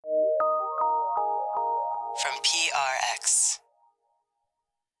PRX.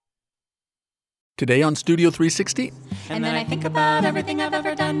 Today on Studio 360. And then I think about everything I've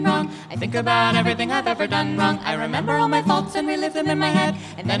ever done wrong. I think about everything I've ever done wrong. I remember all my faults and relive them in my head.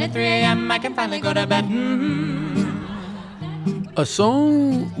 And then at 3 a.m. I can finally go to bed. A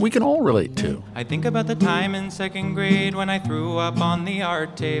song we can all relate to. I think about the time in second grade when I threw up on the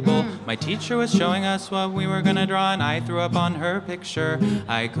art table. My teacher was showing us what we were gonna draw, and I threw up on her picture.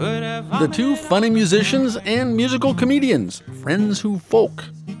 I could have The two funny musicians and musical comedians, Friends Who Folk.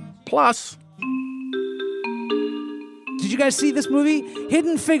 Plus, did you guys see this movie?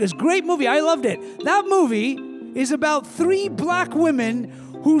 Hidden Figures. Great movie. I loved it. That movie is about 3 black women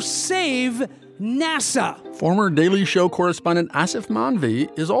who save NASA. former Daily Show correspondent Asif Manvi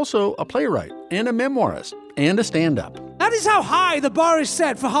is also a playwright and a memoirist and a stand-up. That is how high the bar is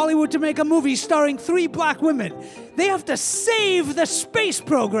set for Hollywood to make a movie starring 3 black women. They have to save the space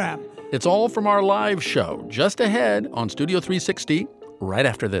program. It's all from our live show, just ahead on Studio 360, right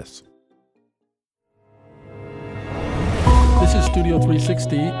after this. This is Studio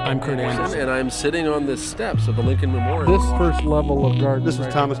 360. I'm Kurt Anderson. And I'm sitting on the steps of the Lincoln Memorial. This first level of garden. This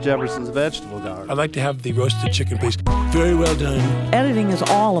was Thomas Jefferson's vegetable garden. I'd like to have the roasted chicken, please. Very well done. Editing is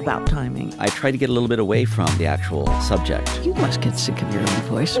all about timing. I try to get a little bit away from the actual subject. You must get sick of your own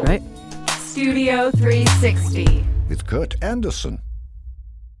voice, right? Studio 360. With Kurt Anderson.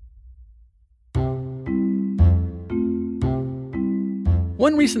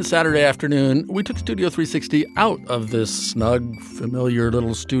 One recent Saturday afternoon, we took Studio 360 out of this snug, familiar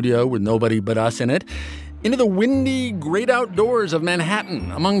little studio with nobody but us in it, into the windy, great outdoors of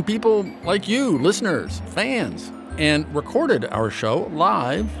Manhattan, among people like you, listeners, fans, and recorded our show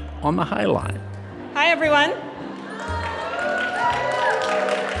live on the High Line. Hi, everyone.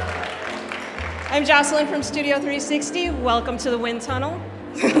 I'm Jocelyn from Studio 360. Welcome to the Wind Tunnel.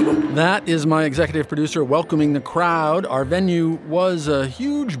 That is my executive producer welcoming the crowd. Our venue was a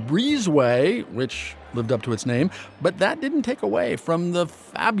huge breezeway, which lived up to its name, but that didn't take away from the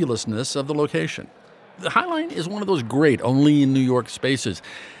fabulousness of the location. The High Line is one of those great, only in New York spaces,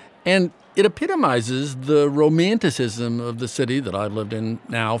 and it epitomizes the romanticism of the city that I've lived in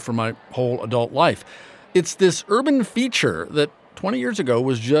now for my whole adult life. It's this urban feature that 20 years ago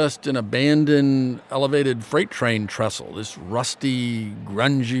was just an abandoned elevated freight train trestle, this rusty,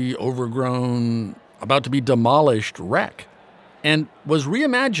 grungy, overgrown, about to be demolished wreck, and was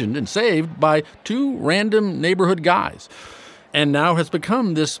reimagined and saved by 2 random neighborhood guys, and now has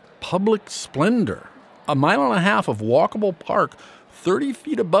become this public splendor, a mile and a half of walkable park 30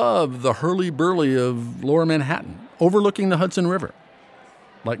 feet above the hurly-burly of lower Manhattan, overlooking the Hudson River.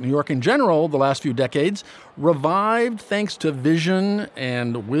 Like New York in general, the last few decades, revived thanks to vision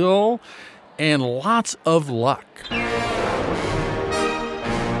and will and lots of luck.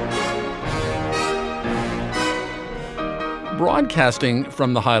 Broadcasting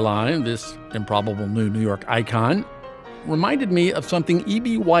from the High Line, this improbable new New York icon, reminded me of something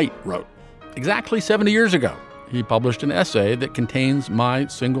E.B. White wrote exactly 70 years ago. He published an essay that contains my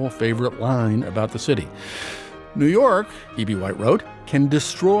single favorite line about the city. New York, E.B. White wrote, can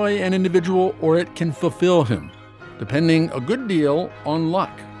destroy an individual or it can fulfill him, depending a good deal on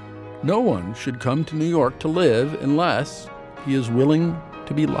luck. No one should come to New York to live unless he is willing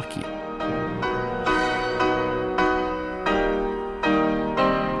to be lucky.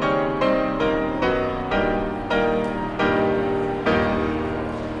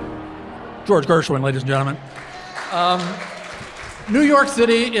 George Gershwin, ladies and gentlemen. New York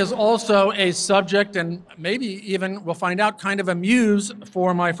City is also a subject, and maybe even, we'll find out, kind of a muse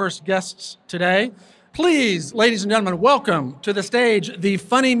for my first guests today. Please, ladies and gentlemen, welcome to the stage the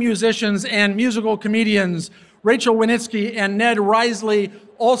funny musicians and musical comedians Rachel Winitsky and Ned Risley,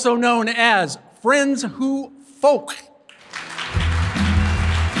 also known as Friends Who Folk.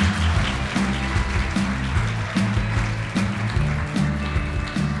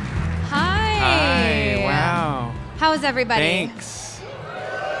 Hi, wow. How's everybody? Thanks.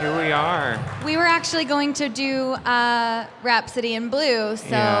 Here we are. We were actually going to do Rhapsody in Blue,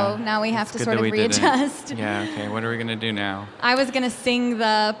 so now we have to sort of readjust. Yeah, okay. What are we going to do now? I was going to sing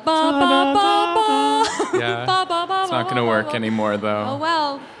the ba-ba-ba-ba. Yeah, it's not going to work anymore, though. Oh,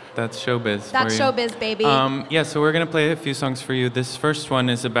 well. That's showbiz That's for you. showbiz, baby. Yeah, so we're going to play a few songs for you. This first one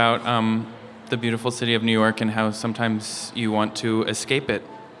is about the beautiful city of New York and how sometimes you want to escape it.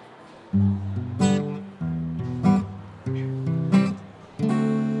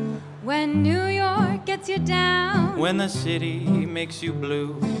 When New York gets you down, when the city makes you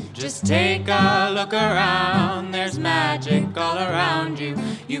blue, just take a look around. There's magic all around you.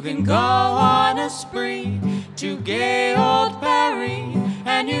 You can go on a spree to gay old Paris,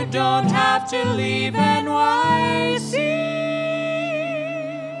 and you don't have have to leave NYC.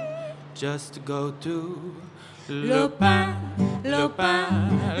 Just go to Le Pain, Le Pain,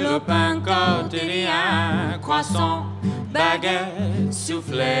 Le Pain quotidien, croissant, baguette,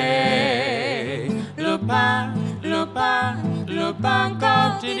 soufflé. Le Pain, Le Pain, Le Pain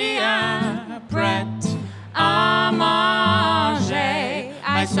quotidien, prête à manger.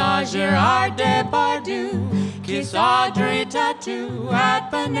 I saw Gerard Depardieu kiss Audrey Tautou at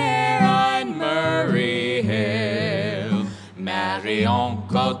Panera and Murray Hill. Marion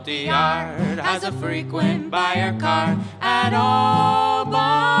Cotillard has a frequent buyer card at Au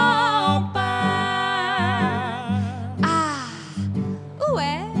Bon Pain. Ah, où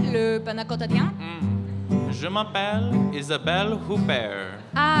est le pain quotidien? Je m'appelle Isabelle Huppert.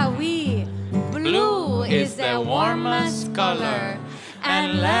 Ah oui, blue is the warmest color.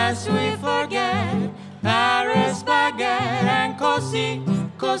 And lest we forget, Paris baguette and Cosi,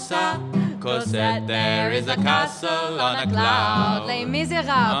 Cosa, Cosette, there is a castle on a cloud. Les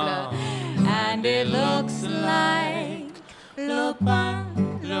Misérables. And it looks like Le Pain,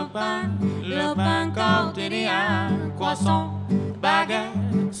 Le Pain, Le Pain quotidien, croissant,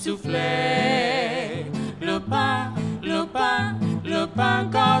 baguette, soufflé. Le Pain, Le Pain, Le Pain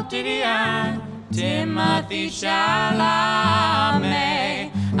quotidien, Timothy Chalamet.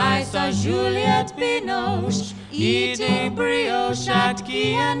 I saw Juliette Binoche eating brioche at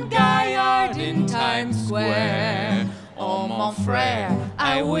Key and Gaillard in Times Square. Oh, mon frère,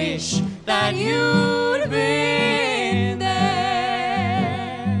 I wish that you'd been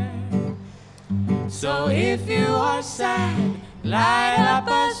there. So if you are sad, light up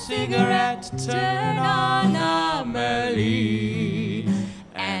a cigarette, turn on Amelie,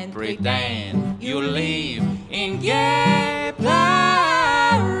 and pretend you live in gay Paris.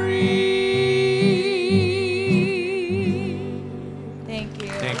 Thank you.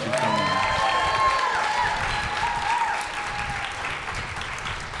 Thank you so much.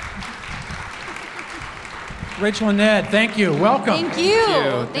 Rachel and Ned, thank you. Welcome. Thank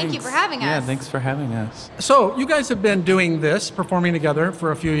you. Thank you for having us. Yeah, thanks for having us. So, you guys have been doing this, performing together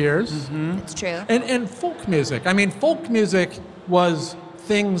for a few years. Mm-hmm. It's true. And folk music. I mean, folk music was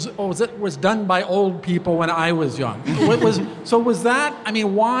was done by old people when I was young. Was that, I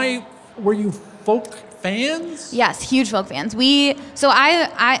mean, why were you folk fans? Yes, huge folk fans.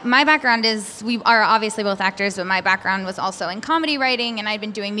 My background is, we are obviously both actors, but my background was also in comedy writing, and I'd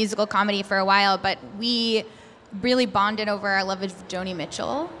been doing musical comedy for a while, but we really bonded over our love of Joni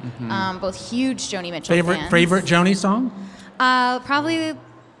Mitchell. Mm-hmm. Both huge Joni Mitchell fans. Favorite Joni song? Probably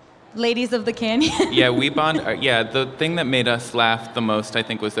Ladies of the Canyon. Yeah, we bond. The thing that made us laugh the most, I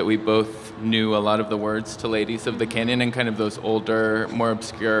think, was that we both knew a lot of the words to Ladies of the Canyon and kind of those older, more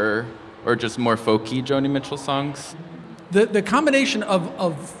obscure, or just more folky Joni Mitchell songs. The combination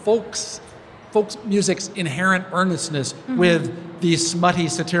of folks music's inherent earnestness with these smutty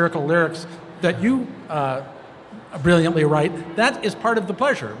satirical lyrics that you brilliantly write, that is part of the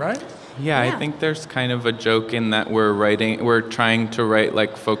pleasure, right? Yeah, I think there's kind of a joke in that we're trying to write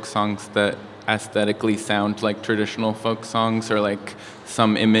like folk songs that aesthetically sound like traditional folk songs, or like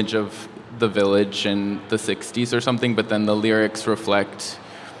some image of the village in the 60s or something, but then the lyrics reflect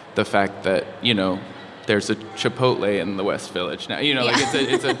the fact that, there's a Chipotle in the West Village now. Like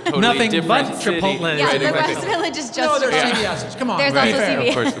it's a totally Nothing different but city. Chipotle. Yeah, Right, the exactly. West Village is just No, there's Chipotle. CVS. Come on. There's right. also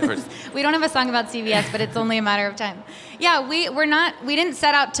CVS. Of course. We don't have a song about CVS, but it's only a matter of time. Yeah, we didn't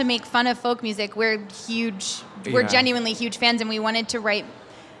set out to make fun of folk music. We're genuinely huge fans, and we wanted to write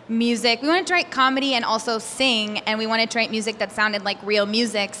music. We wanted to write comedy and also sing, and we wanted to write music that sounded like real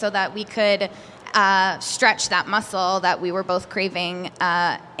music so that we could stretch that muscle that we were both craving.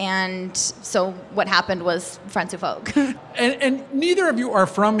 And so what happened was Friends Who Folk. And neither of you are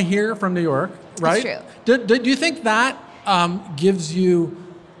from here, from New York, right? That's true. Do you think that gives you,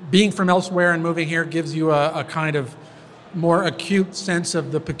 being from elsewhere and moving here, gives you a kind of more acute sense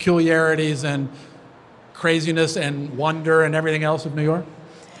of the peculiarities and craziness and wonder and everything else of New York?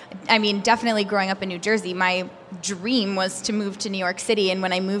 I mean, definitely growing up in New Jersey, my dream was to move to New York City. And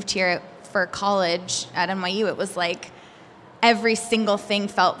when I moved here for college at NYU, it was like every single thing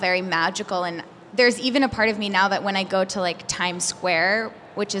felt very magical. And there's even a part of me now that when I go to like Times Square,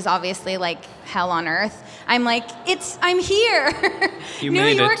 which is obviously like hell on earth, I'm like, I'm here. You New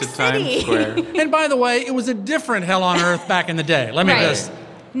made York it to City. Times Square. And by the way, it was a different hell on earth back in the day. Let me just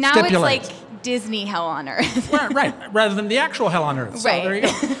now stipulate. it's like Disney hell on earth. right, rather than the actual hell on earth. So Right. there you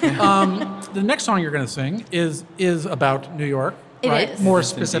go. The next song you're going to sing is about New York, It right? is. More Yes,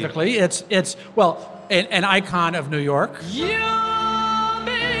 specifically, it's an icon of New York. You'll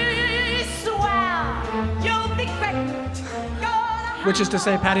be swell. You'll be great. Gonna which is to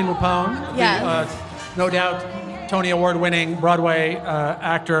say Patti LuPone, Yes. no doubt Tony Award-winning Broadway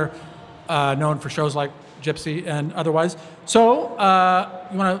actor known for shows like Gypsy and otherwise. So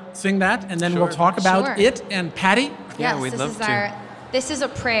you want to sing that, and then we'll talk about it and Patti? Yes, we'd love to. This is a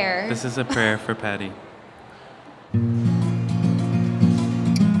prayer. This is a prayer for Patti.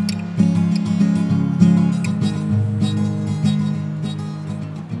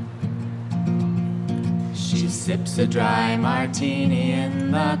 She sips a dry martini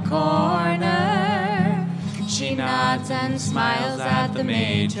in the corner. She nods and smiles at the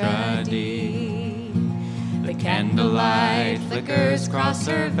maitre d'. The candlelight flickers across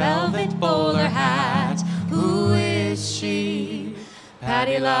her velvet bowler hat. Who is she?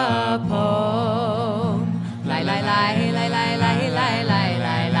 Patti LuPone. Lie, lie, lie, lie, lie, lie, lie, lie, lie,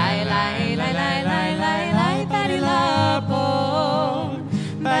 lie, lie, lie, lie, lie, lie, lie, Patti LuPone.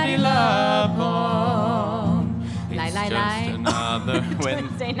 Patti LuPone. It's just another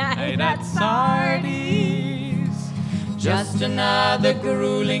Wednesday night at Sardi's. Just another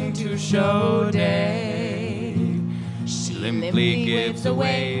grueling two-show day. She limply gives a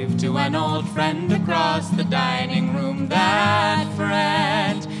wave to an old friend across the dining room. That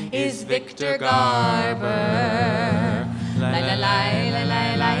friend is Victor Garber. Lie, lie, lie, lie,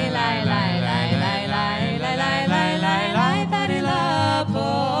 lie, lie, lie, lie, lie, lie, lie, lie, lie, lie, lie, lie, Patti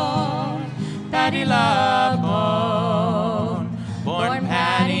LuPone, Patti LuPone, born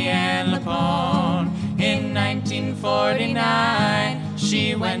Patti Ann LuPone in 1949.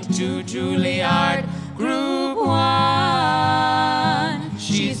 She went to Juilliard Group 1.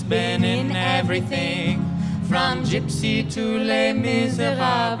 She's been in everything from Gypsy to Les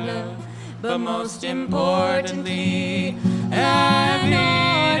Miserables, but most importantly,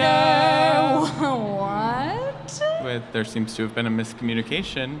 Anita. What? There seems to have been a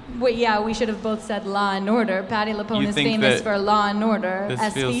miscommunication. Wait, yeah, we should have both said Law and Order. Patti LuPone is famous for Law and Order.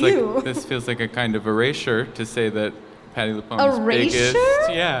 SVU. This feels like a kind of erasure to say that Patti LuPone's erasure? biggest.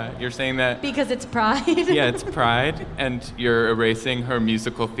 Yeah, you're saying that because it's Pride. Yeah, it's Pride, and you're erasing her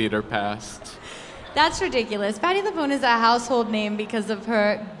musical theater past. That's ridiculous. Patti LuPone is a household name because of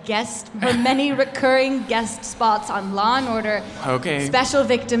her many recurring guest spots on Law and Order. Okay. Special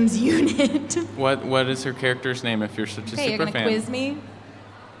Victims Unit. What is her character's name if you're such a super fan? You're gonna quiz me?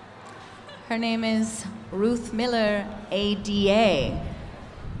 Her name is Ruth Miller, ADA.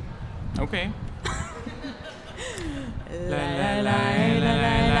 Okay.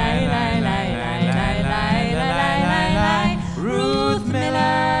 Ruth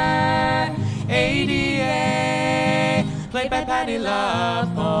Miller, ADA, played by Patti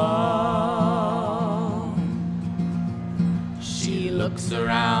LuPone. She looks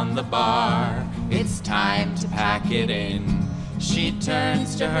around the bar, it's time to pack it in. She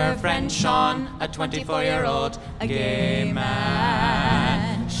turns to her friend Sean, a 24-year-old gay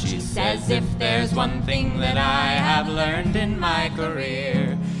man. She says, if there's one thing that I have learned in my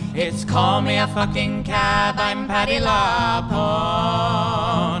career, it's call me a fucking cab, I'm Patti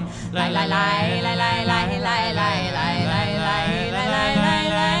LuPone. Lie, lie, lie, lie, lie, lie, lie, lie, lie, lie, lie, lie, lie, lie,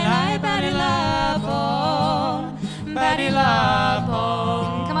 lie, lie, Patti LuPone, Patti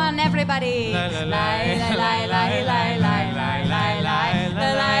LuPone. Come on, everybody. Lie, lie, lie, lie, lie, lie, lie, lie, lie,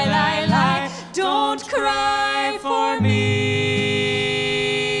 lie, lie, lie, lie. Don't cry for me,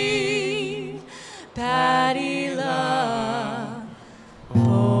 Patti LuPone.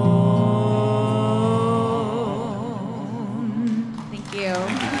 Thank you.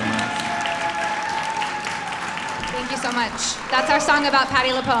 Thank you so much. That's our song about Patti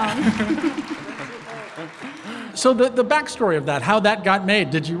LuPone. So the backstory of that, how that got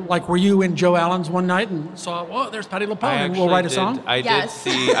made, were you in Joe Allen's one night and saw, oh, there's Patti LuPone, and we'll write a song? I did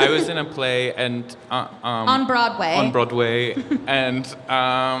see, I was in a play and... on Broadway. On Broadway, and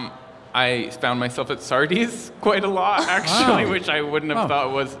I found myself at Sardi's quite a lot, actually, which I wouldn't have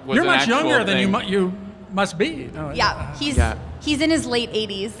thought was You're an much actual younger thing. than you must be. Yeah, he's in his late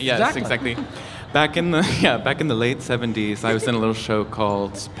 80s. Yes, exactly. Back in the late 70s, I was in a little show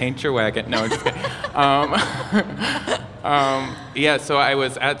called Paint Your Wagon. No, I'm just kidding. So I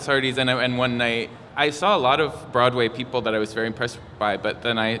was at Sardi's, and one night I saw a lot of Broadway people that I was very impressed by. But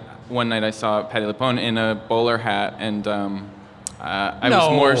then one night I saw Patti LuPone in a bowler hat, and I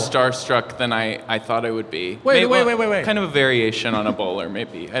was more starstruck than I thought I would be. Wait. Kind of a variation on a bowler,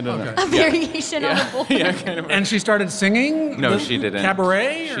 maybe. I don't know. A variation on a bowler. Yeah, kind of. And she started singing? No, she didn't.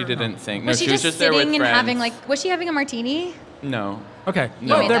 Cabaret? She didn't sing. Was no, she was just there with sitting and friends. having was she having a martini? No. Okay.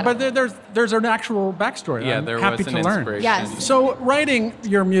 No. But there's an actual backstory. Yeah, I'm there happy was an to learn. inspiration. Yes. So writing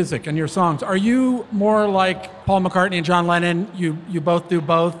your music and your songs, are you more like Paul McCartney and John Lennon? You both do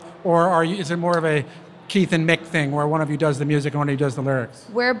both, or is it more of a Keith and Mick thing where one of you does the music and one of you does the lyrics?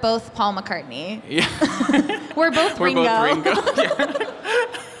 We're both Paul McCartney. Yeah. We're both Ringo. Both Ringo.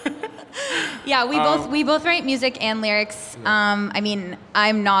 Yeah, we both write music and lyrics. I mean,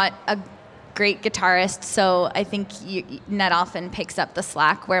 I'm not a great guitarist, so I think Ned often picks up the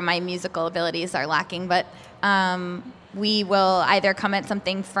slack where my musical abilities are lacking. But we will either come at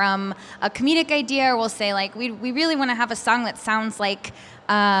something from a comedic idea, or we'll say like we really want to have a song that sounds like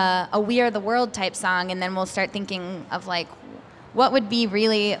a We Are the World type song, and then we'll start thinking of like what would be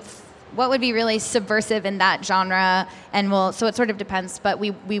really subversive in that genre, and so it sort of depends, but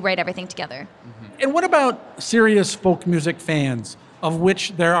we write everything together. And what about serious folk music fans, of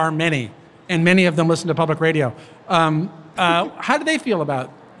which there are many, and many of them listen to public radio? How do they feel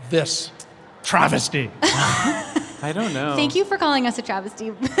about this travesty? I don't know. Thank you for calling us a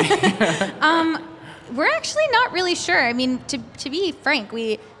travesty. We're actually not really sure. I mean, to be frank,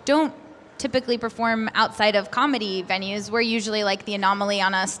 we don't typically perform outside of comedy venues. We're usually like the anomaly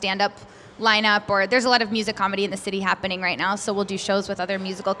on a stand-up lineup, or there's a lot of music comedy in the city happening right now, so we'll do shows with other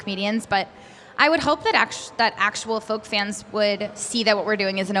musical comedians. But I would hope that actual folk fans would see that what we're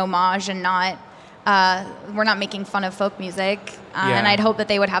doing is an homage and not we're not making fun of folk music. And I'd hope that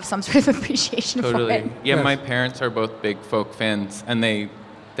they would have some sort of appreciation for it. Yeah, yes. My parents are both big folk fans, and they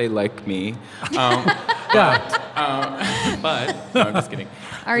like me. But no, I'm just kidding.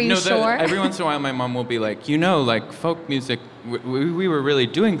 Are you sure? Every once in a while, my mom will be like, like folk music, we were really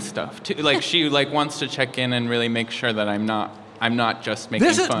doing stuff too. Like she wants to check in and really make sure that I'm not just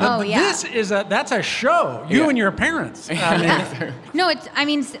making fun. That's a show. You and your parents. No,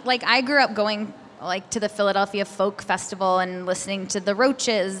 I grew up going to the Philadelphia Folk Festival and listening to the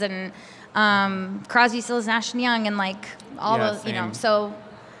Roaches and Crosby, Stills, Nash and Young and all those, so.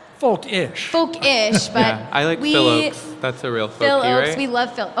 Folk-ish, but I like Phil Oaks. That's a real folky, Phil Oaks, right? we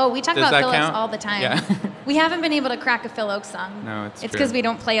love Phil. Oh, we talk about Phil Oaks all the time. Yeah. We haven't been able to crack a Phil Oaks song. No, it's because we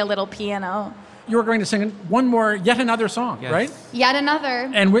don't play a little piano. You were going to sing yet another song, right? Yet another.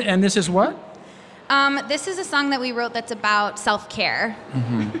 And this is what? This is a song that we wrote that's about self-care.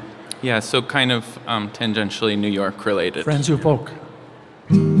 Mm-hmm. Yeah, so kind of tangentially New York related. Friends who folk.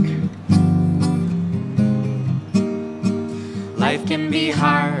 Life can be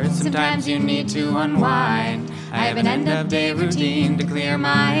hard, sometimes you need to unwind. I have an end-of-day routine to clear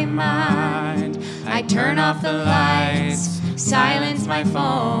my mind. I turn off the lights, silence my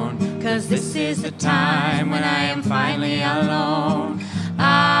phone, 'cause this is the time when I am finally alone.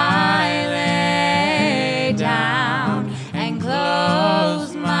 I lay down and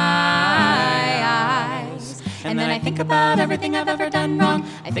close my eyes, and then I think about everything I've ever done wrong.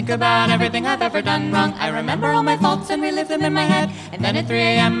 I think about everything I've ever done wrong. I remember all my faults and relive them in my head, and then at 3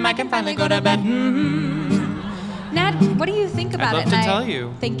 a.m. I can finally go to bed. Ned, what do you think about I'd love to tell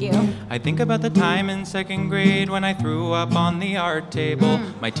you. Thank you. I think about the time in second grade when I threw up on the art table.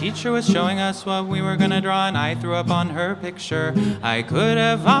 My teacher was showing us what we were gonna draw, and I threw up on her picture. I could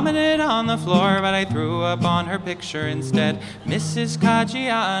have vomited on the floor, but I threw up on her picture instead. Mrs.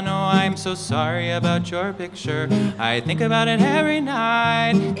 Caggiano, I'm so sorry about your picture. I think about it every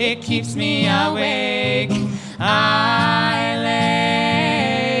night. It keeps me awake. I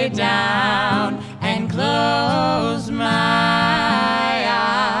lay down and close my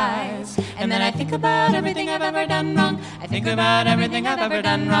eyes, and then I think about everything I've ever done wrong. I think about everything I've ever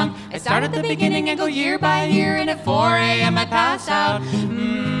done wrong. I start at the beginning and go year by year, and at 4 a.m. I pass out.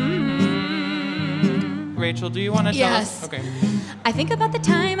 Rachel, do you want to tell us? Okay. I think about the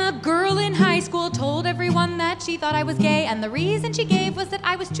time a girl in high school told everyone that she thought I was gay, and the reason she gave was that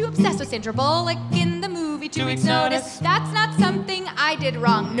I was too obsessed with Sandra Bullock in the movie 2 Weeks Notice. That's not something I did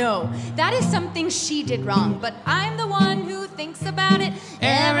wrong, no. That is something she did wrong, but I'm the one who thinks about it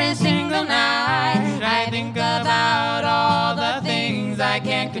every single night. I think about all the things I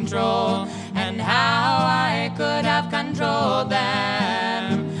can't control and how I could have controlled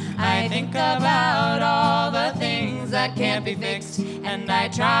them. I think about all the things that can't be fixed, and I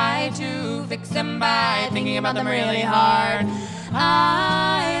try to fix them by thinking about them really hard.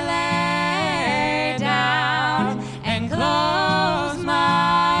 I lay down and close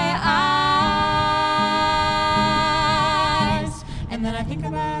my eyes, and then I think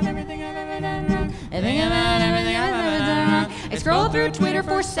about everything I've ever done wrong. I think about everything I've ever done wrong. I scroll through Twitter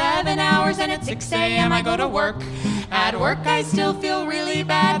for 7 hours, and at 6 a.m. I go to work. At work I still feel really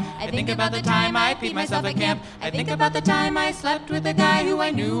bad. I think about the time I peed myself at camp. I think about the time I slept with a guy who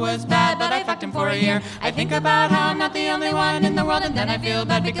I knew was bad, but I fucked him for a year. I think about how I'm not the only one in the world, and then I feel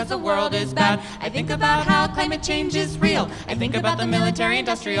bad because the world is bad. I think about how climate change is real. I think about the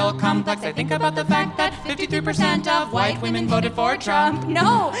military-industrial complex. I think about the fact that 53% of white women voted for Trump.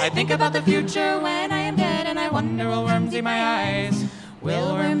 No! I think about the future when I am dead, and I wonder, will worms eat my eyes?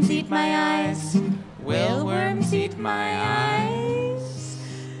 Will worms eat my eyes? Will worms eat my eyes?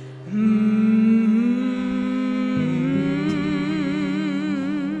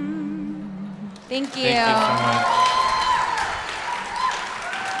 Thank you. Thank you so much.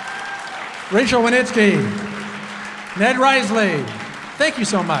 Rachel Winitsky, Ned Risley, thank you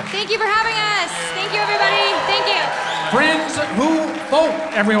so much. Thank you for having us. Thank you, everybody. Thank you. Friends who vote,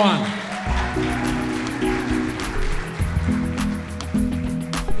 everyone.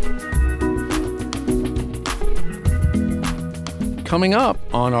 Coming up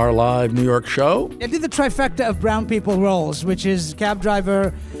on our live New York show. I did the trifecta of brown people roles, which is cab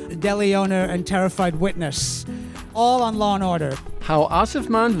driver, deli owner, and terrified witness, all on Law & Order. How Aasif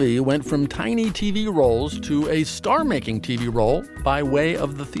Mandvi went from tiny TV roles to a star-making TV role by way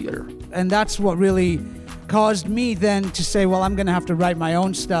of the theater. And that's what really caused me then to say, well, I'm going to have to write my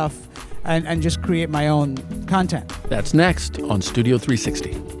own stuff and just create my own content. That's next on Studio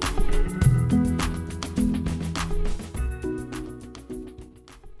 360.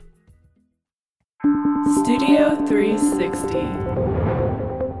 Studio 360.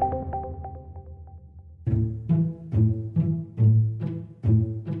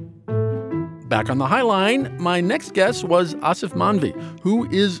 Back on the High Line, my next guest was Aasif Mandvi, who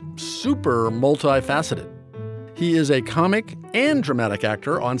is super multifaceted. He is a comic and dramatic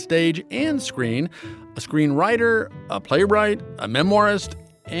actor on stage and screen, a screenwriter, a playwright, a memoirist,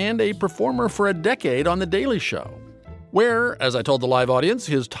 and a performer for a decade on The Daily Show, where, as I told the live audience,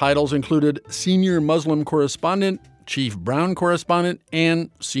 his titles included Senior Muslim Correspondent, Chief Brown Correspondent, and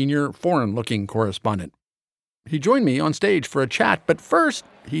Senior Foreign-Looking Correspondent. He joined me on stage for a chat, but first,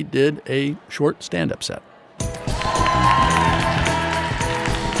 he did a short stand-up set.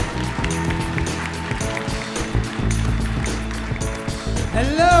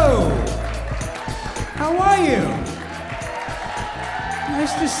 Hello! How are you?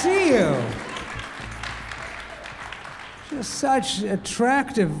 Nice to see you. Just such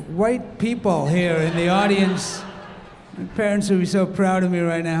attractive white people here in the audience. My parents would be so proud of me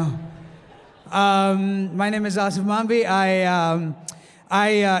right now. My name is Aasif Mandvi. I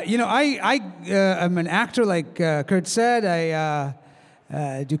am an actor, like Kurt said.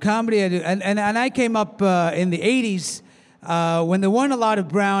 I do comedy. And I came up in the 80s when there weren't a lot of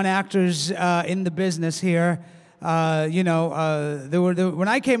brown actors in the business here. When I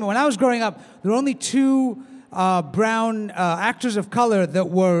was growing up, there were only two brown actors of color that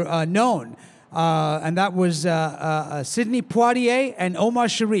were known, and that was Sidney Poitier and Omar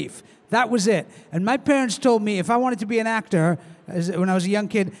Sharif. That was it. And my parents told me if I wanted to be an actor, when I was a young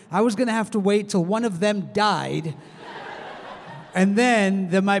kid, I was going to have to wait till one of them died, and then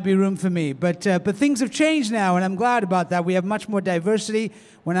there might be room for me. But things have changed now, and I'm glad about that. We have much more diversity.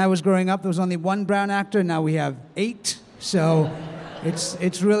 When I was growing up, there was only one brown actor. Now we have 8. So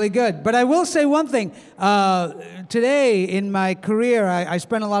it's really good. But I will say one thing. Today in my career, I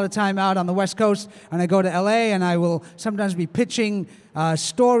spend a lot of time out on the West Coast, and I go to LA, and I will sometimes be pitching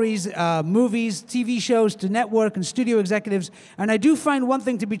stories, movies, TV shows to network and studio executives. And I do find one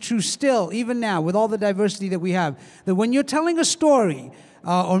thing to be true still, even now, with all the diversity that we have, that when you're telling a story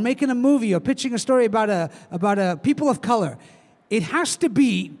or making a movie or pitching a story about a people of color, it has to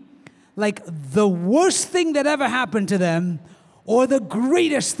be like the worst thing that ever happened to them or the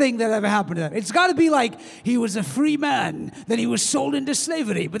greatest thing that ever happened to them. It's got to be like, he was a free man, then he was sold into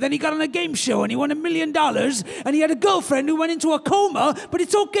slavery, but then he got on a game show and he won $1 million, and he had a girlfriend who went into a coma, but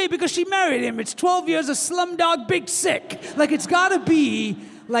it's okay because she married him. It's 12 years of Slumdog Big Sick. Like, it's got to be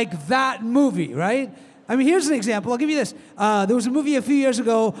like that movie, right? I mean, here's an example. I'll give you this. There was a movie a few years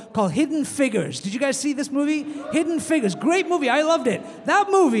ago called Hidden Figures. Did you guys see this movie? Hidden Figures. Great movie. I loved it.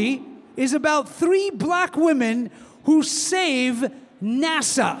 That movie is about 3 black women who save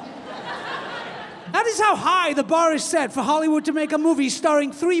NASA. That is how high the bar is set for Hollywood to make a movie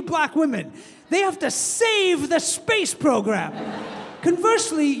starring 3 black women. They have to save the space program.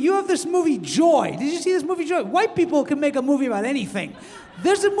 Conversely, you have this movie Joy. Did you see this movie Joy? White people can make a movie about anything.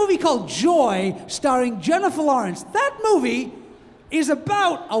 There's a movie called Joy starring Jennifer Lawrence. That movie is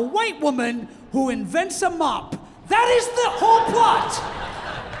about a white woman who invents a mop. That is the whole plot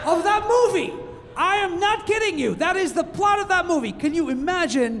of that movie. I am not kidding you. That is the plot of that movie. Can you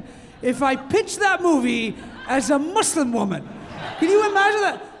imagine if I pitched that movie as a Muslim woman? Can you imagine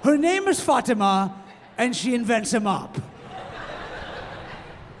that? Her name is Fatima, and she invents a mop.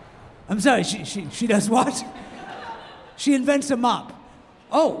 I'm sorry, she does what? She invents a mop.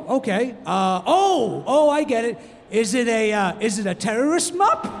 Oh, okay. I get it. Is it a terrorist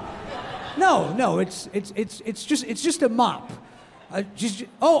mop? No, it's just a mop. I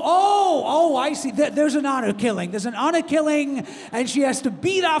see. There's an honor killing. There's an honor killing, and she has to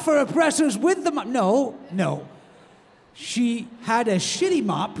beat off her oppressors with the mop. No. She had a shitty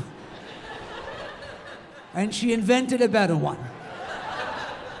mop, and she invented a better one.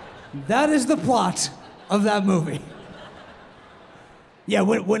 That is the plot of that movie. Yeah,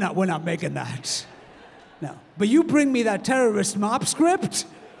 we're not making that. No. But you bring me that terrorist mop script,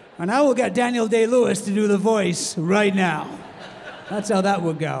 and I will get Daniel Day-Lewis to do the voice right now. That's how that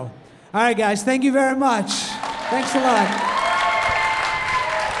would go. All right, guys, thank you very much. Thanks a lot.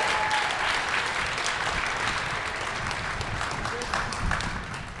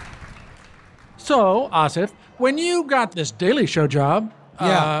 So, Asif, when you got this Daily Show job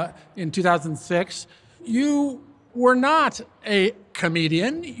in 2006, you were not a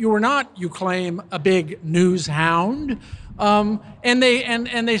comedian. You were not, you claim, a big news hound. And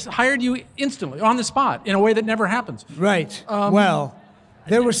they hired you instantly, on the spot, in a way that never happens. Right. Well,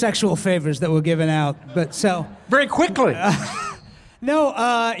 there were sexual favors that were given out, but so... Very quickly.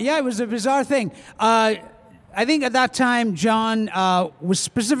 It was a bizarre thing. I think at that time, John was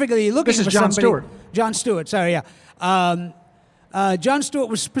specifically looking for somebody... John Stewart. John Stewart, sorry, yeah. John Stewart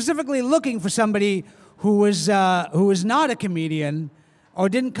was specifically looking for somebody who was not a comedian or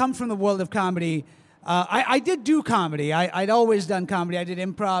didn't come from the world of comedy. I did do comedy. I'd always done comedy. I did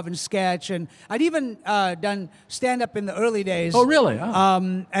improv and sketch, and I'd even done stand-up in the early days. Oh, really?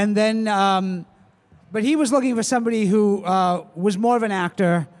 Oh. And then, but he was looking for somebody who was more of an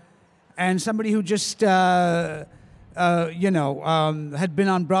actor and somebody who just, had been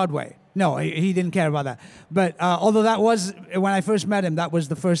on Broadway. No, he didn't care about that. But although that was, when I first met him, that was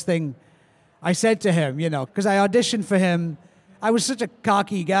the first thing I said to him, because I auditioned for him. I was such a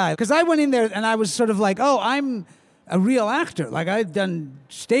cocky guy. Because I went in there and I was sort of like, oh, I'm a real actor. Like, I've done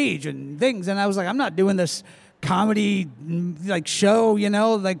stage and things. And I was like, I'm not doing this comedy, show,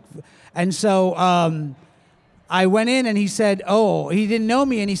 And so I went in and he said, he didn't know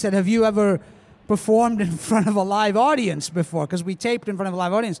me. And he said, have you ever performed in front of a live audience before? Because we taped in front of a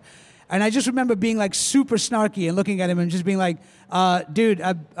live audience. And I just remember being super snarky and looking at him and just being like, dude,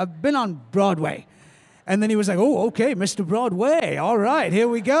 I've been on Broadway. And then he was like, oh, okay, Mr. Broadway. All right, here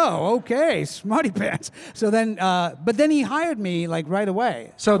we go. Okay, smarty pants. So then, but then he hired me right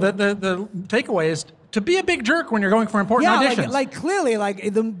away. So the takeaway is to be a big jerk when you're going for important auditions. Clearly,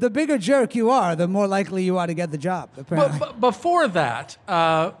 the bigger jerk you are, the more likely you are to get the job, apparently. But before that,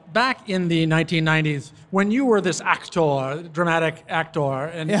 back in the 1990s, when you were this actor, dramatic actor,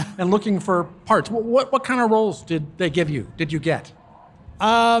 and looking for parts, what kind of roles did they give you? Did you get?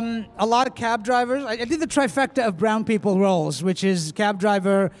 A lot of cab drivers. I did the trifecta of brown people roles, which is cab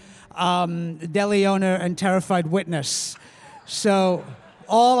driver, deli owner, and terrified witness. So,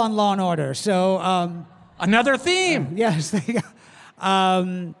 all on Law and Order. So, another theme. Yes. There you go.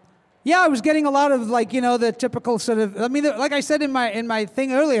 I was getting a lot of the typical sort of. I mean, like I said in my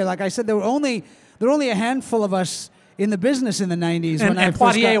thing earlier, like I said, there were only a handful of us in the business in the 90s. And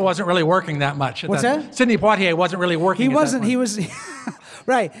Poitier wasn't really working that much. What's that? Sidney Poitier wasn't really working. He wasn't. He was.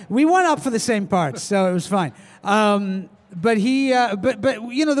 Right. We went up for the same parts, so it was fine. But there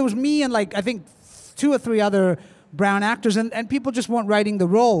was me and I think 2 or 3 other brown actors, and people just weren't writing the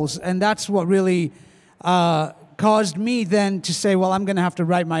roles, and that's what really caused me then to say, well, I'm going to have to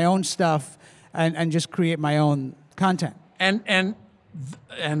write my own stuff and just create my own content. And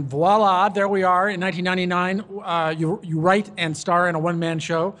voila, there we are in 1999. You write and star in a one-man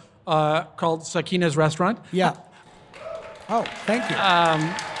show called Sakina's Restaurant. Yeah. Oh, thank you.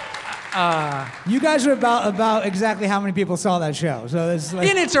 You guys are about exactly how many people saw that show. So it's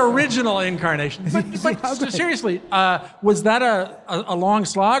in its original incarnation. But seriously, was that a long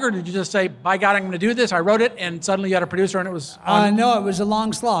slog, or did you just say, by God, I'm going to do this? I wrote it, and suddenly you had a producer, and it was... No, it was a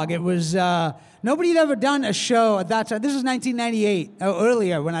long slog. It was... nobody had ever done a show at that time. This was 1998,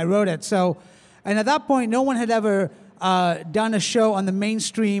 earlier when I wrote it. So, and at that point, no one had ever done a show on the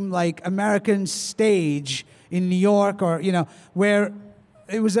mainstream, American stage in New York, or where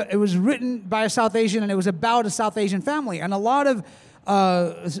it was written by a South Asian and it was about a South Asian family. And a lot of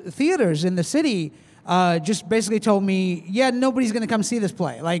theaters in the city just basically told me, yeah, nobody's going to come see this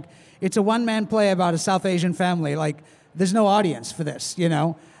play. It's a one-man play about a South Asian family. There's no audience for this,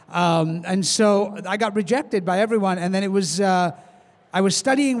 And so I got rejected by everyone. And then it was, I was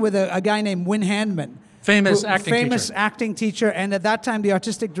studying with a guy named Win Handman. Famous acting teacher. And at that time, the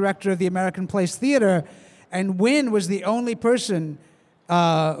artistic director of the American Place Theater. And Win was the only person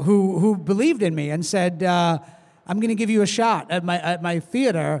who believed in me and said, I'm going to give you a shot at my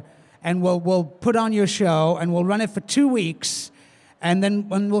theater, and we'll put on your show, and we'll run it for 2 weeks, and then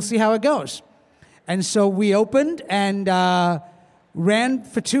we'll see how it goes. And so we opened and ran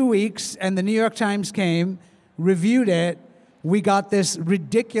for 2 weeks, and the New York Times came, reviewed it. We got this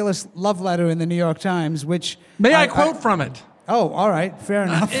ridiculous love letter in the New York Times, which... May I quote from it? Oh, all right, fair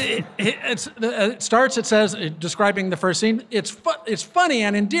enough. It starts, it says, describing the first scene, it's funny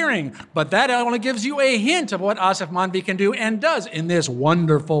and endearing, but that only gives you a hint of what Asif Manvi can do and does in this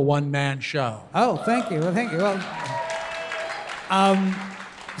wonderful one-man show. Oh, thank you. Well, thank you. Well,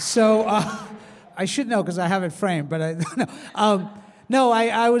 I should know because I have it framed, but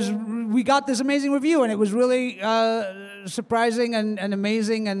we got this amazing review, and it was really surprising and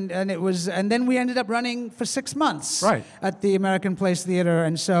amazing, and then we ended up running for 6 months at the American Place Theater,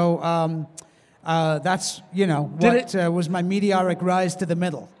 and so that's was my meteoric rise to the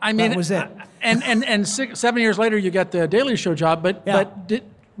middle. I mean, that was it. And 7 years later, you get the Daily Show job, but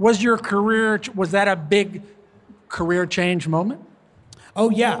was that a big career change moment? Oh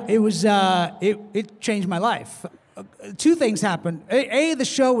yeah, it was. It changed my life. 2 things happened. The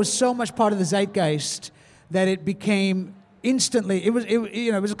show was so much part of the zeitgeist that it became instantly. It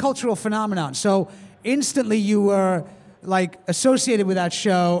was a cultural phenomenon. So instantly you were like associated with that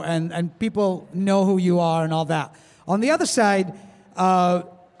show, and people know who you are and all that. On the other side,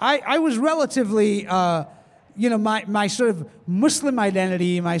 I was relatively. My sort of Muslim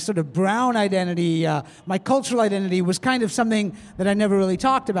identity, my sort of brown identity, my cultural identity was kind of something that I never really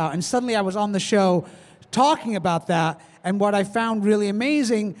talked about. And suddenly I was on the show talking about that. And what I found really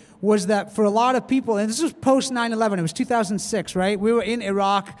amazing was that for a lot of people, and this was post 9/11, it was 2006, right? We were in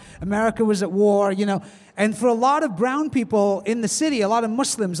Iraq, America was at war, and for a lot of brown people in the city, a lot of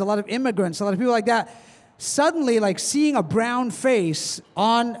Muslims, a lot of immigrants, a lot of people like that, suddenly, like seeing a brown face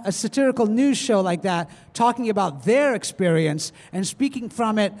on a satirical news show like that, talking about their experience and speaking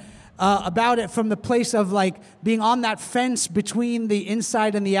from it, about it from the place of like being on that fence between the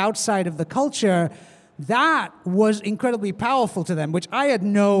inside and the outside of the culture, that was incredibly powerful to them, which I had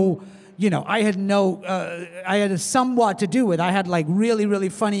I had somewhat to do with. I had like really, really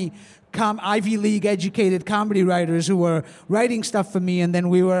funny Ivy League educated comedy writers who were writing stuff for me, and then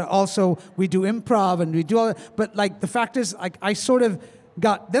we do improv and we do all that. But like the fact is, like I started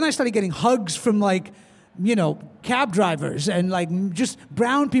getting hugs from like, cab drivers, and like just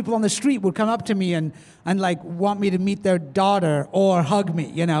brown people on the street would come up to me and like want me to meet their daughter or hug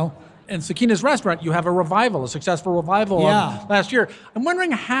me, In Sakina's Restaurant, you have a successful revival of last year. I'm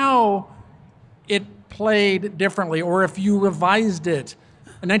wondering how it played differently, or if you revised it.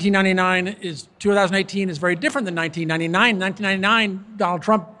 2018 is very different than 1999. 1999, Donald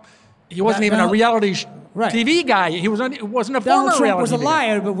Trump, he wasn't even a reality TV guy. It wasn't a former reality Donald Trump was a TV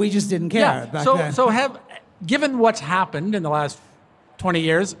liar, guy. but we just didn't care back then. Given what's happened in the last 20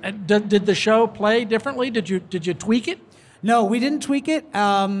 years, did the show play differently? Did you tweak it? No, we didn't tweak it.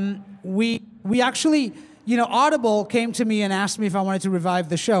 We actually, Audible came to me and asked me if I wanted to revive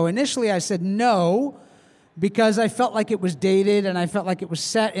the show. Initially, I said no, because I felt like it was dated and I felt like it was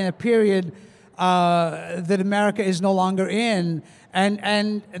set in a period that America is no longer in.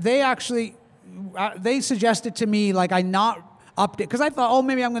 And they actually, they suggested to me like I not update, because I thought,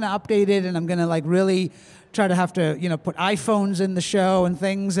 maybe I'm going to update it and I'm going to like really try to have to, put iPhones in the show and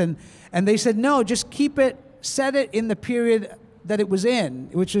things. And they said, no, just set it in the period that it was in,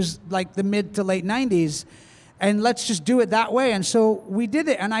 which is like the mid to late 90s, and let's just do it that way. And so we did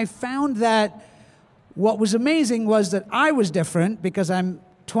it, and I found that what was amazing was that I was different because I'm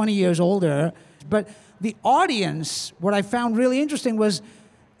 20 years older, but the audience, what I found really interesting was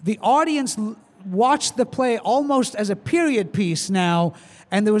the audience watched the play almost as a period piece now,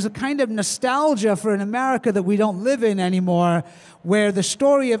 and there was a kind of nostalgia for an America that we don't live in anymore, where the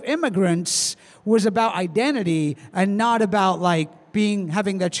story of immigrants was about identity and not about like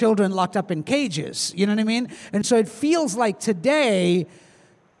having their children locked up in cages. You know what I mean? And so it feels like today,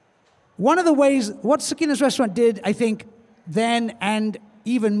 one of the ways, what Sakina's Restaurant did, I think, then and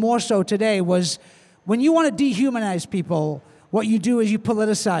even more so today, was when you want to dehumanize people, what you do is you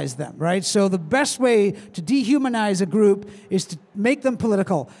politicize them, right? So the best way to dehumanize a group is to make them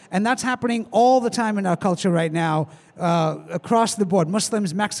political. And that's happening all the time in our culture right now, across the board,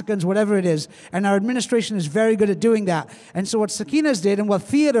 Muslims, Mexicans, whatever it is. And our administration is very good at doing that. And so what Sakina's did, and what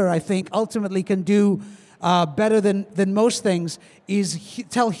theater, I think, ultimately can do better than most things is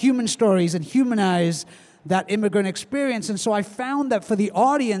tell human stories and humanize that immigrant experience. And so I found that for the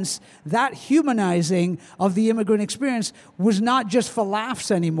audience, that humanizing of the immigrant experience was not just for laughs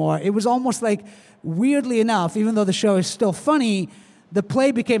anymore. It was almost like, weirdly enough, even though the show is still funny, the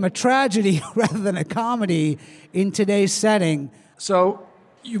play became a tragedy rather than a comedy in today's setting. So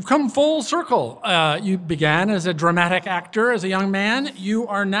you've come full circle. You began as a dramatic actor as a young man. You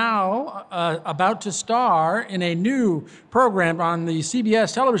are now about to star in a new program on the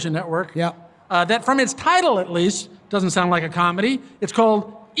CBS television network. Yeah. That from its title, at least, doesn't sound like a comedy. It's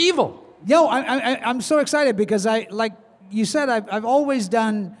called Evil. Yo, I'm so excited because like you said, I've always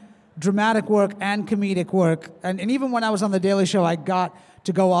done dramatic work and comedic work. And even when I was on The Daily Show, I got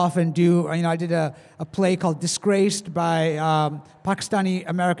to go off and do, I did a play called Disgraced by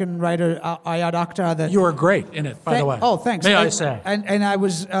Pakistani-American writer Ayad Akhtar. You were great in it, by the way. Oh, thanks. May I say. And I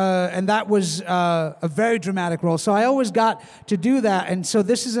was, and that was a very dramatic role. So I always got to do that. And so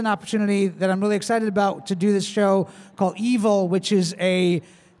this is an opportunity that I'm really excited about to do this show called Evil, which is a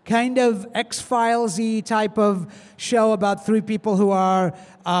kind of X-Files-y type of show about three people who are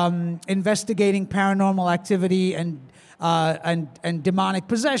investigating paranormal activity and demonic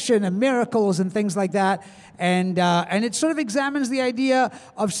possession and miracles and things like that, and it sort of examines the idea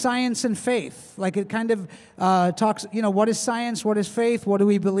of science and faith. Like it kind of talks, what is science, what is faith, what do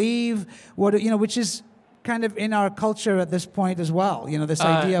we believe, which is kind of in our culture at this point as well. This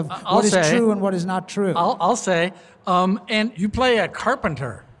idea of what is true and what is not true. I'll say, and you play a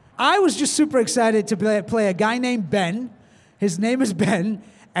carpenter. I was just super excited to play a guy named Ben. His name is Ben.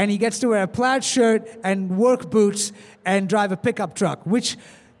 And he gets to wear a plaid shirt and work boots and drive a pickup truck, which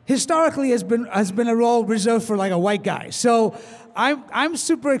historically has been a role reserved for like a white guy. So I'm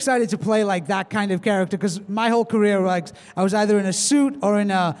super excited to play like that kind of character because my whole career, like I was either in a suit or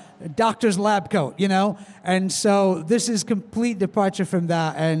in a doctor's lab coat, And so this is complete departure from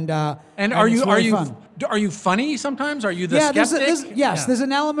that. And are you funny sometimes? Are you the skeptic? There's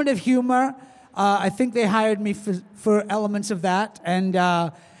an element of humor. I think they hired me for elements of that, and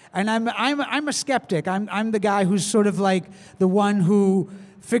I'm a skeptic. I'm the guy who's sort of like the one who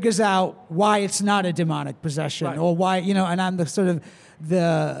figures out why it's not a demonic possession, right. Or why and I'm the sort of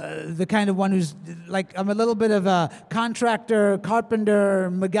the kind of one who's like I'm a little bit of a contractor, carpenter,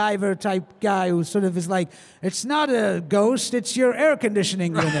 MacGyver type guy who sort of is like it's not a ghost, it's your air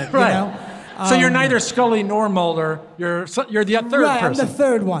conditioning unit, right. So you're neither Scully nor Mulder. You're the third person. I'm the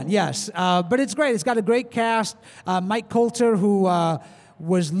third one, yes. But it's great. It's got a great cast. Mike Coulter, who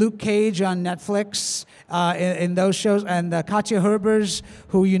was Luke Cage on Netflix in those shows, and Katja Herbers,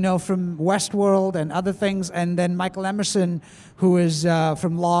 who you know from Westworld and other things, and then Michael Emerson, who is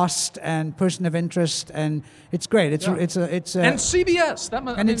from Lost and Person of Interest, and it's great. It's and CBS. It's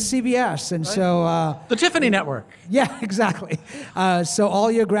CBS, and right? So the Tiffany Network. Yeah, exactly. So all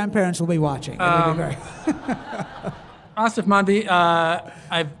your grandparents will be watching. It'll be great. Asif Mandvi,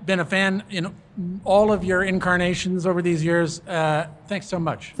 I've been a fan in all of your incarnations over these years. Thanks so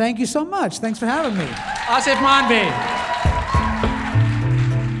much. Thank you so much. Thanks for having me. Asif Mandvi.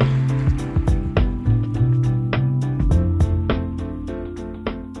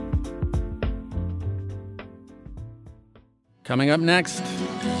 Coming up next.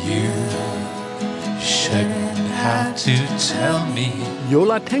 You shouldn't have to tell me. Yo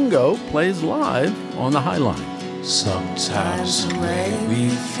La Tengo plays live on the High Line. Sometimes the way we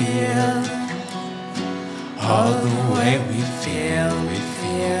feel, all the way we feel.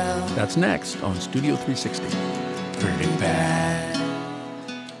 That's next on Studio 360. Pretty bad.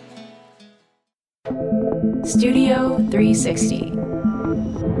 Studio 360.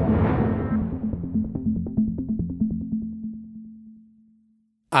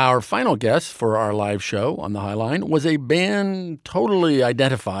 Our final guest for our live show on the High Line was a band totally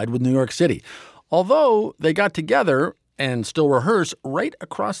identified with New York City, although they got together and still rehearse right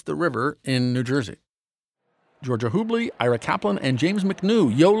across the river in New Jersey. Georgia Hubley, Ira Kaplan, and James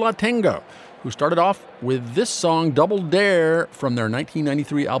McNew, Yo La Tengo, who started off with this song, Double Dare, from their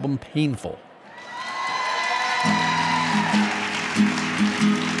 1993 album, Painful.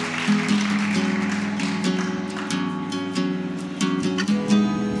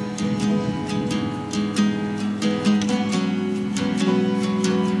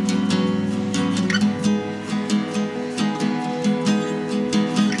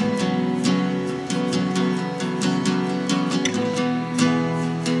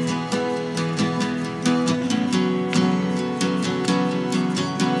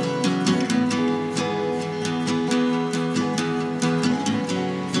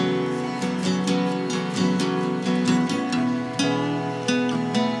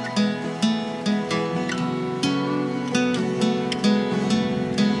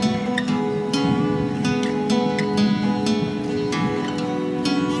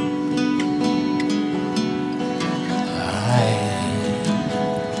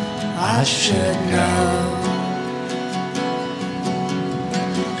 I should know.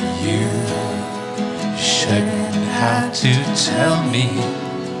 You shouldn't have to tell me.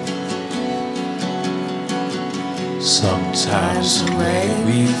 Sometimes the way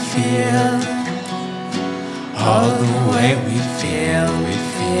we feel, oh, the way we feel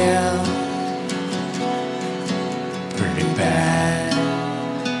pretty bad.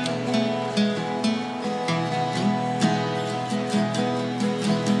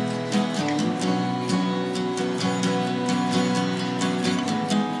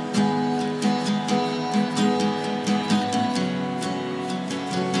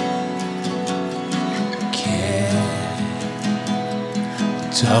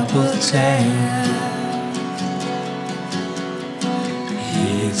 Double take.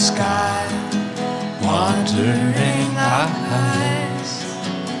 He's got wandering eyes,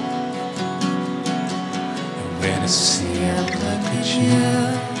 and when I see him look at you,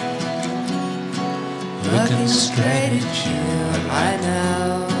 looking straight at you, I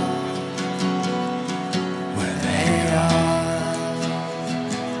know where they are.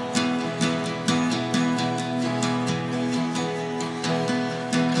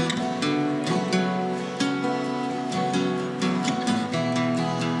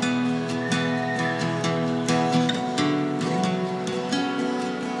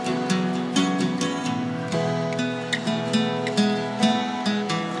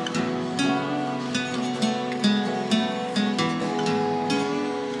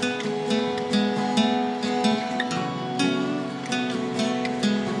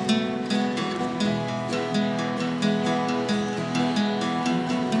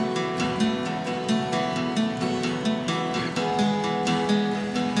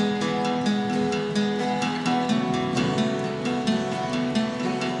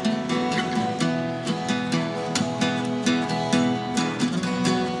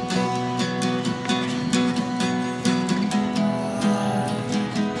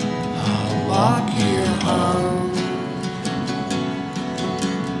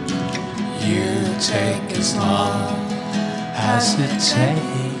 Take as long as it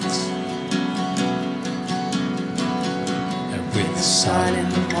takes, and with the sun in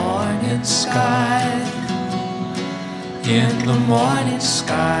the morning sky,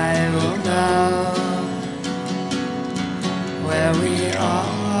 we'll know where we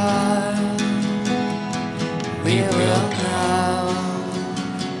are. We will know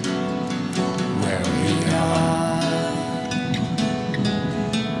where we are.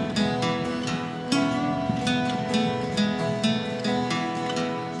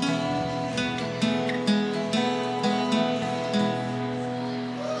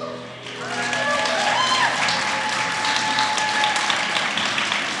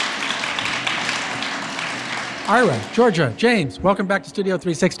 Ira, Georgia, James, welcome back to Studio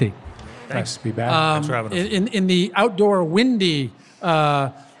 360. Thanks to be back. Thanks for having us. In the outdoor, windy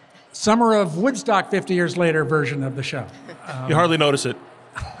Summer of Woodstock 50 years later version of the show. You hardly notice it.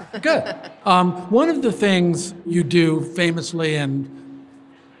 Good. One of the things you do famously and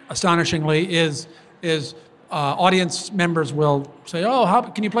astonishingly is audience members will say, "Oh, how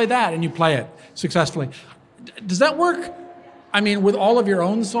can you play that?" And you play it successfully. Does that work? I mean, with all of your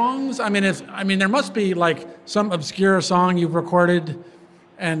own songs? I mean, there must be like some obscure song you've recorded,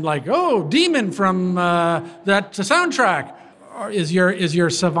 and like, oh, Demon from that soundtrack. Or is your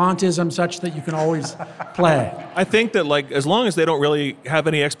savantism such that you can always play? I think that like as long as they don't really have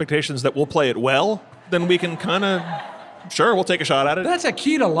any expectations that we'll play it well, then we can kind of, sure, we'll take a shot at it. That's a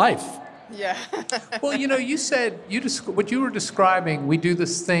key to life. Yeah. Well, you said what you were describing. We do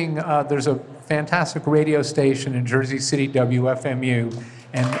this thing. There's a fantastic radio station in Jersey City, WFMU,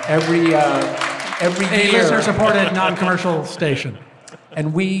 and every year, listener-supported non-commercial station.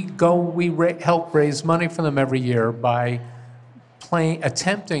 And we help raise money for them every year by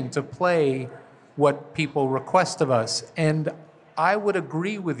attempting to play what people request of us. And I would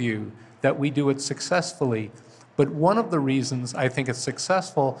agree with you that we do it successfully. But one of the reasons I think it's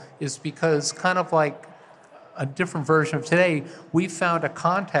successful is because, kind of like a different version of today, we found a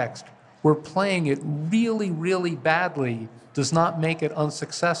context where playing it really, really badly does not make it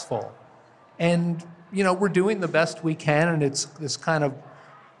unsuccessful. And, we're doing the best we can, and it's this kind of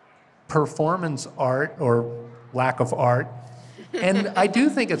performance art or lack of art. And I do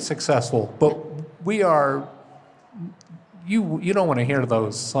think it's successful, but we are... You don't want to hear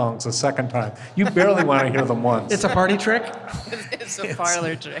those songs a second time. You barely want to hear them once. It's a party trick? It's a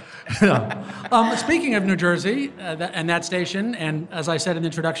parlor trick. Speaking of New Jersey and that station, and as I said in the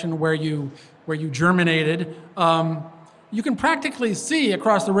introduction, where you germinated, you can practically see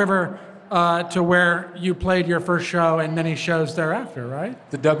across the river to where you played your first show and many shows thereafter, right?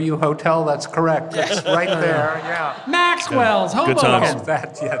 The W Hotel, that's correct. It's right there, yeah. Maxwell's, Good Hoboken. times.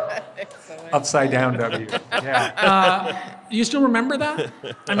 That, yeah. Upside down W. Yeah. You still remember that?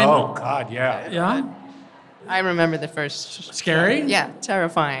 I mean, Oh, God, yeah. yeah? I remember the first. Scary? Yeah,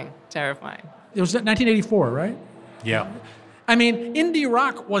 terrifying. It was 1984, right? Yeah. I mean, indie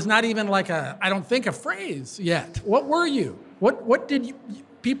rock was not even like I don't think, a phrase yet. What were you? What did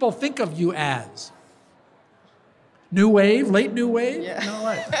people think of you as? New wave, late new wave? Yeah. No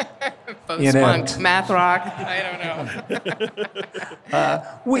way. Post-punk, math rock. I don't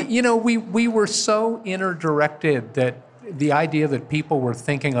know. We were so inner-directed that the idea that people were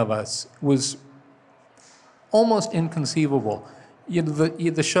thinking of us was almost inconceivable.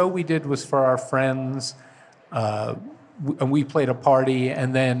 The show we did was for our friends, and we played a party,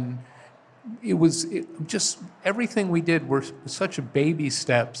 and then just everything we did were such baby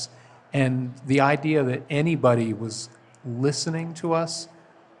steps, and the idea that anybody was listening to us,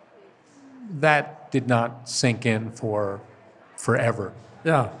 that did not sink in for forever.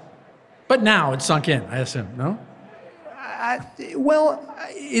 Yeah. But now it's sunk in, I assume, no? I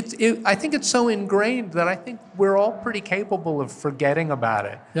think it's so ingrained that I think we're all pretty capable of forgetting about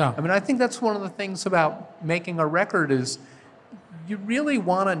it. Yeah. I mean, I think that's one of the things about making a record is you really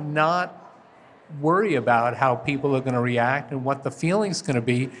want to not worry about how people are going to react and what the feeling's going to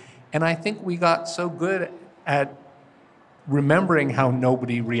be. And I think we got so good at remembering how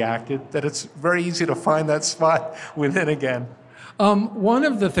nobody reacted that it's very easy to find that spot within again. One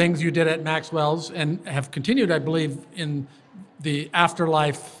of the things you did at Maxwell's and have continued, I believe, in the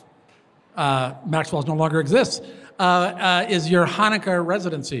afterlife, Maxwell's no longer exists, is your Hanukkah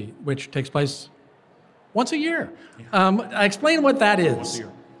residency, which takes place once a year. Explain what that is. Once a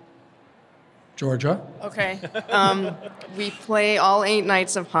year. Georgia? Okay. We play all 8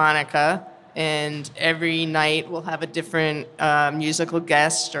 nights of Hanukkah, and every night we'll have a different musical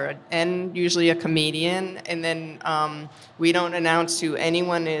guest and usually a comedian. And then we don't announce who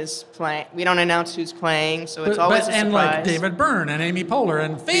anyone is playing. We don't announce who's playing, so it's always a surprise. And like David Byrne and Amy Poehler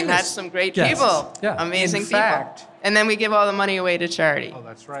and famous. We've had some great guests. people, Yeah. amazing In fact, people. And then we give all the money away to charity. Oh,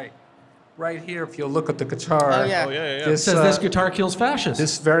 that's right. Right here, if you'll look at the guitar. Oh, yeah. It says this guitar kills fascists.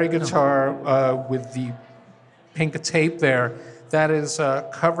 This very guitar with the pink tape there, that is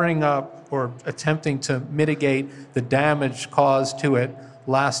covering up or attempting to mitigate the damage caused to it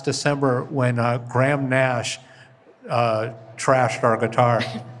last December when Graham Nash trashed our guitar.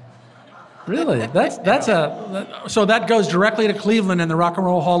 Really? So that goes directly to Cleveland and the Rock and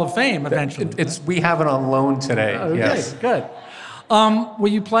Roll Hall of Fame eventually. We have it on loan today. Okay, yes. Good. Will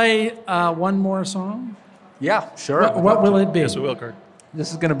you play one more song? Yeah, sure. What will it be? Yes, we will, Kurt.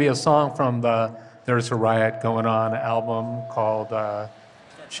 This is going to be a song from the There's a Riot Going On album called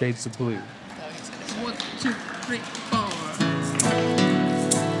Shades of Blue. 1, 2, 3, 4.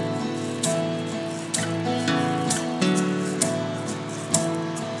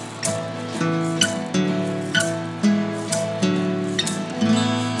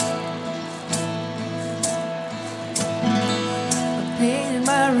 I painted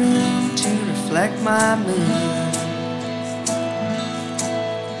my room to reflect my mood.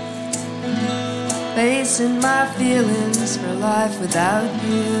 Facing my feelings for life without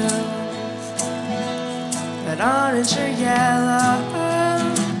you. Red, orange, or yellow,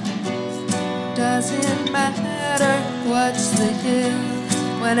 doesn't matter what's the hue.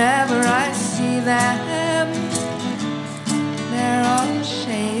 Whenever I see them, they're all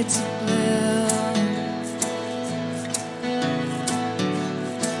shades of blue.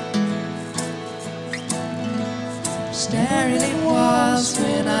 Staring at walls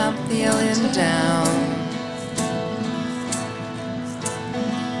when I'm feeling down.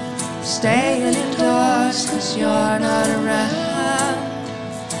 Staying indoors 'cause you're not around.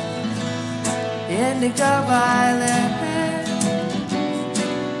 Indigo violet,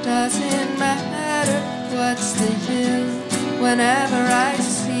 doesn't matter what's the hue. Whenever I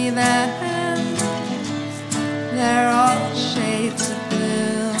see them, they're all shades of blue.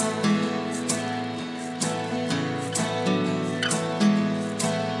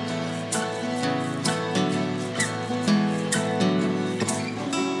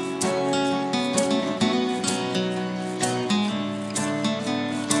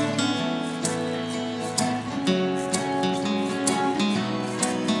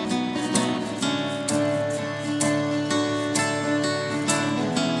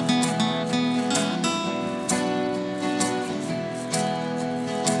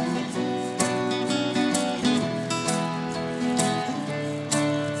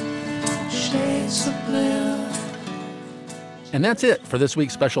 And that's it for this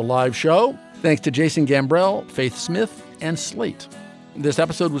week's special live show. Thanks to Jason Gambrell, Faith Smith, and Slate. This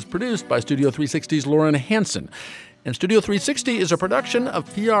episode was produced by Studio 360's Lauren Hansen. And Studio 360 is a production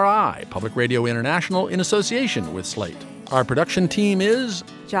of PRI, Public Radio International, in association with Slate. Our production team is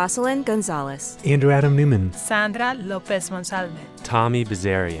Jocelyn Gonzalez, Andrew Adam Newman, Sandra Lopez Monsalve, Tommy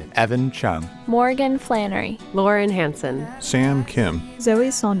Bazarian, Evan Chung, Morgan Flannery, Lauren Hansen, Sam Kim,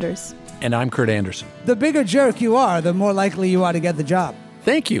 Zoe Saunders. And I'm Kurt Anderson. The bigger jerk you are, the more likely you are to get the job.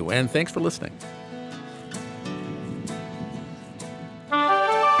 Thank you, and thanks for listening. PRI,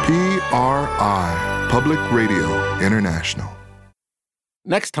 Public Radio International.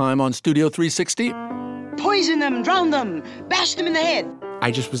 Next time on Studio 360. Poison them, drown them, bash them in the head.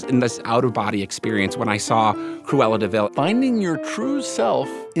 I just was in this out-of-body experience when I saw Cruella de Vil. Finding your true self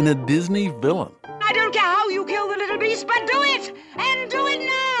in a Disney villain. I don't care how you kill the little beast, but do it! And do it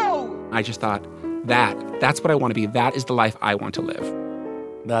now! I just thought, that's what I want to be. That is the life I want to live.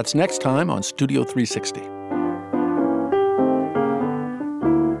 That's next time on Studio 360.